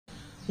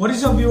What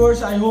is up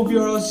viewers, I hope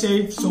you're all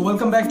safe. So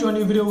welcome back to a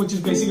new video, which is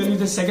basically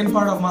the second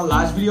part of my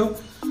last video.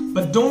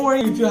 But don't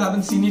worry if you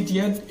haven't seen it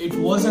yet, it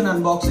was an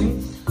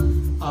unboxing.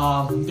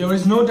 There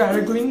is no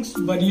direct links,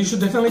 but you should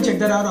definitely check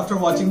that out after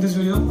watching this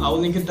video. I will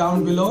link it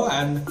down below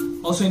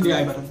and also in the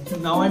I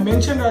button. Now I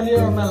mentioned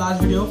earlier on my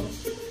last video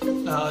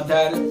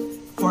that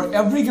for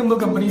every gimbal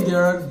company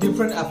there are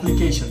different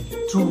applications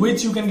through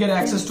which you can get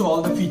access to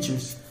all the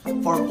features.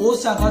 For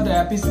Osaka, the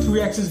app is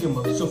 3 Axis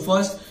Gimbal. So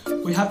first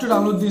we have to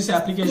download this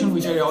application,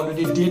 which I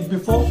already did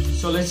before.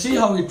 So let's see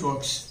how it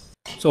works.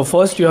 So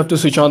first you have to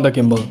switch on the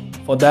gimbal.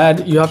 For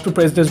that you have to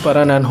press this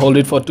button and hold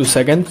it for 2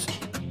 seconds.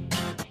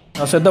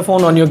 Now set the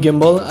phone on your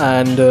gimbal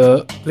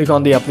and click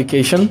on the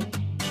application.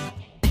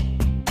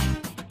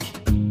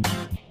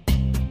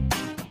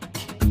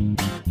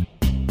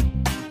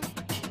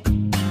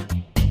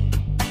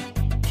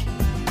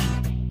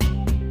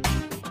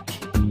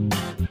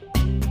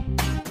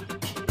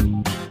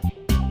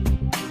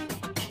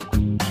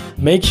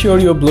 Make sure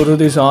your Bluetooth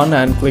is on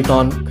and click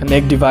on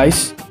Connect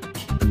Device.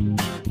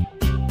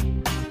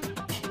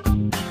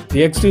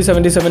 The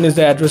X377 is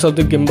the address of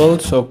the gimbal,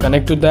 so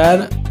connect to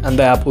that and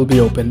the app will be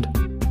opened.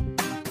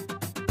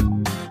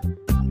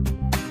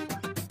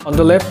 On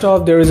the left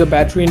top there is a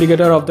battery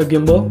indicator of the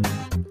gimbal.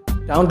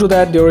 Down to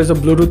that there is a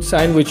Bluetooth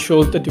sign which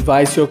shows the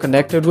device you're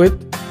connected with,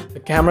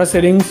 the camera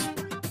settings,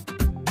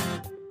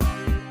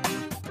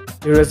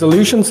 the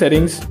resolution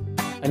settings,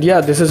 and yeah,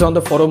 this is on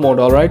the photo mode,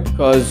 alright,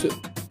 because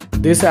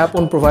this app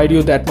won't provide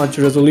you that much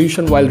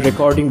resolution while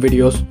recording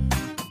videos.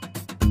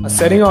 A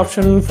setting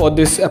option for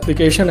this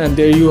application, and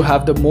there you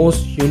have the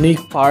most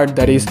unique part,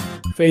 that is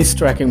face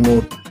tracking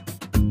mode.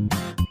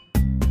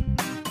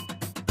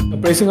 Now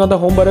pressing on the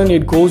home button,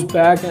 it goes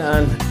back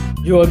and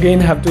you again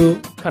have to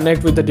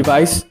connect with the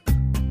device.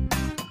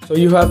 So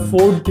you have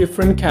 4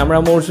 different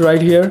camera modes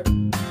right here: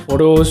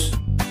 photos,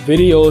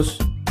 videos,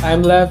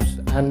 time-lapse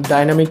and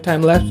dynamic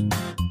time-lapse.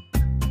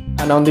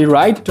 And on the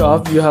right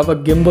top you have a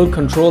gimbal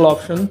control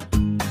option.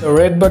 The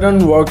red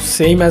button works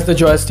same as the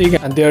joystick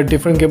and there are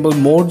different gimbal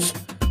modes.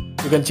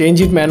 You can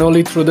change it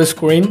manually through the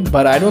screen,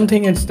 but I don't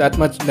think it's that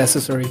much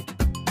necessary.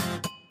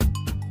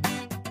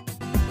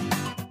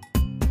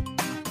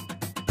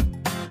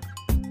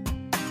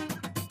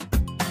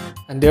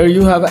 And there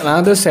you have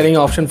another setting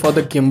option for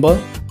the gimbal.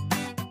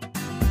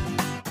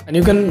 And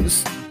you can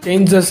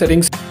change the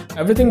settings,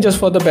 everything just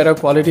for the better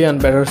quality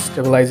and better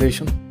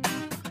stabilization.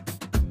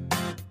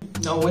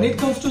 Now when it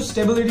comes to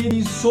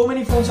stability, so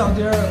many phones out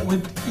there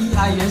with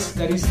EIS,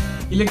 that is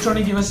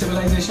electronic image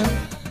stabilization.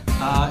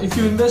 If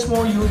you invest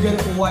more, you will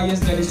get OIS,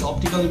 that is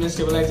optical image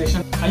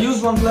stabilization. I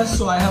use OnePlus,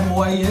 so I have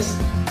OIS.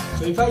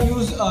 So if I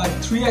use a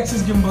 3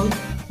 Axis gimbal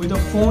with a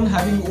phone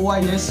having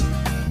OIS,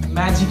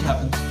 magic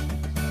happens.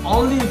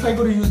 Only if I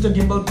could use the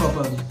gimbal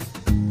properly.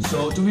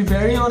 So to be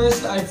very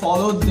honest, I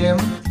followed them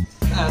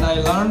and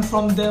I learned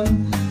from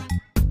them.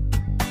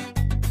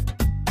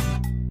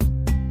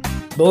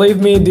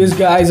 Believe me, these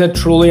guys are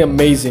truly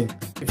amazing.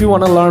 If you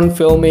want to learn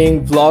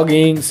filming,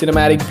 vlogging,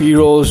 cinematic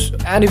B-rolls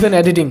and even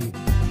editing,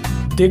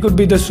 they could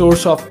be the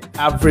source of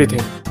everything.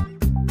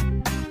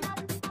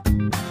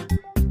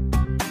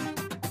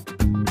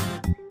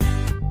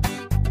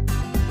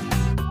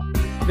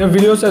 Their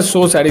videos are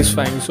so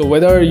satisfying, so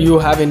whether you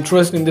have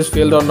interest in this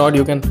field or not,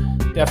 you can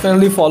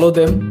definitely follow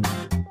them.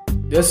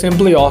 They're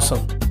simply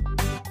awesome.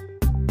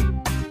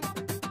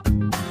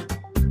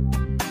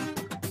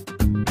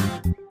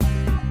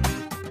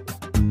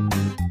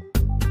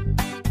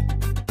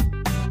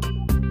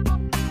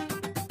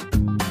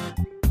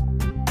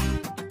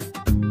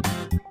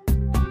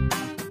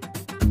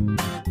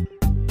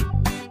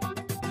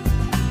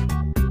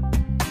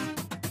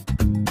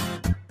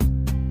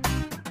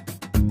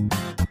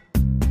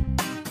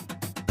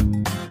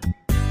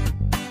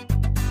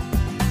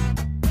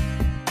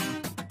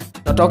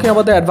 Now talking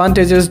about the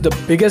advantages, the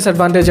biggest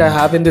advantage I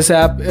have in this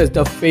app is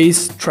the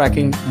face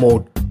tracking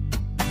mode.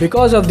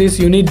 Because of this,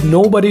 you need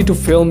nobody to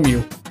film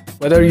you.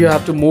 Whether you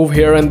have to move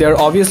here and there,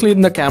 obviously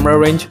in the camera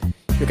range,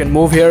 you can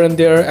move here and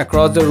there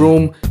across the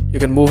room, you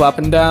can move up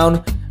and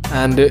down,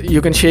 and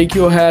you can shake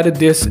your head,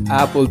 this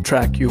app will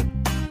track you.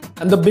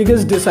 And the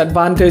biggest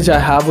disadvantage I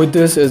have with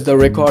this is the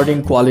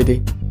recording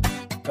quality.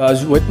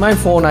 Because with my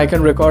phone I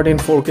can record in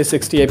 4K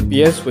 60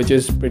 FPS, which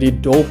is pretty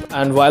dope,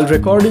 and while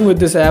recording with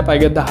this app I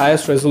get the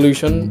highest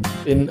resolution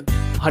in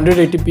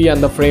 180p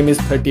and the frame is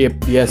 30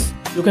 FPS.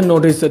 You can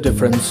notice the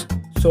difference.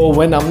 So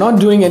when I'm not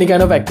doing any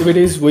kind of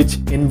activities which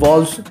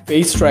involves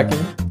face tracking,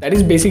 that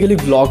is basically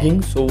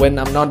vlogging, so when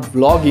I'm not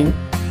vlogging,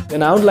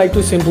 then I would like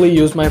to simply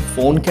use my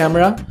phone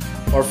camera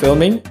for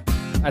filming.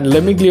 And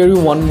let me clear you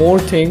one more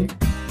thing,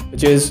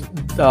 which is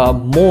the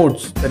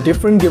modes. The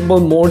different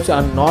gimbal modes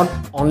are not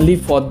only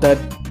for that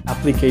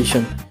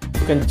application.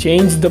 You can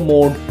change the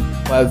mode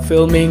while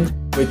filming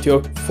with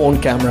your phone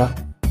camera.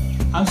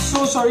 I'm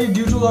so sorry,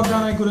 due to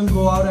lockdown I couldn't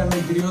go out and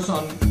make videos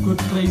on good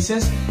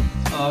places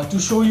to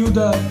show you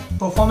the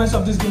performance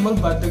of this gimbal,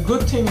 but the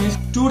good thing is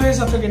 2 days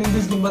after getting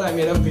this gimbal I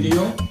made a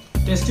video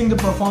testing the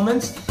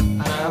performance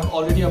and I have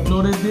already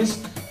uploaded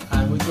this,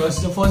 and which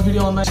was the first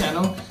video on my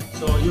channel.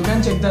 So you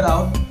can check that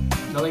out.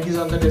 The link is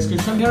on the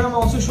description. Here I'm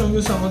also showing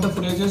you some of the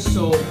footages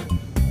so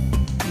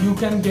you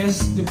can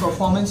guess the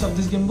performance of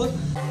this gimbal.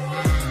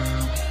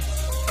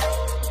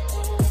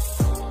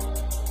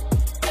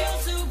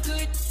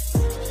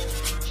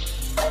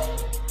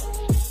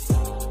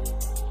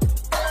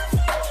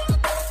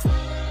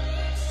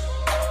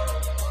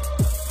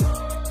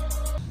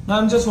 Now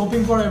I'm just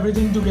hoping for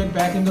everything to get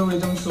back in the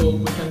rhythm so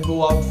we can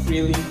go out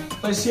freely.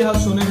 Let's see how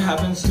soon it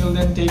happens. Till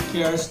then, take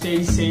care,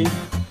 stay safe,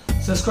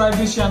 subscribe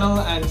this channel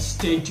and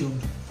stay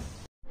tuned.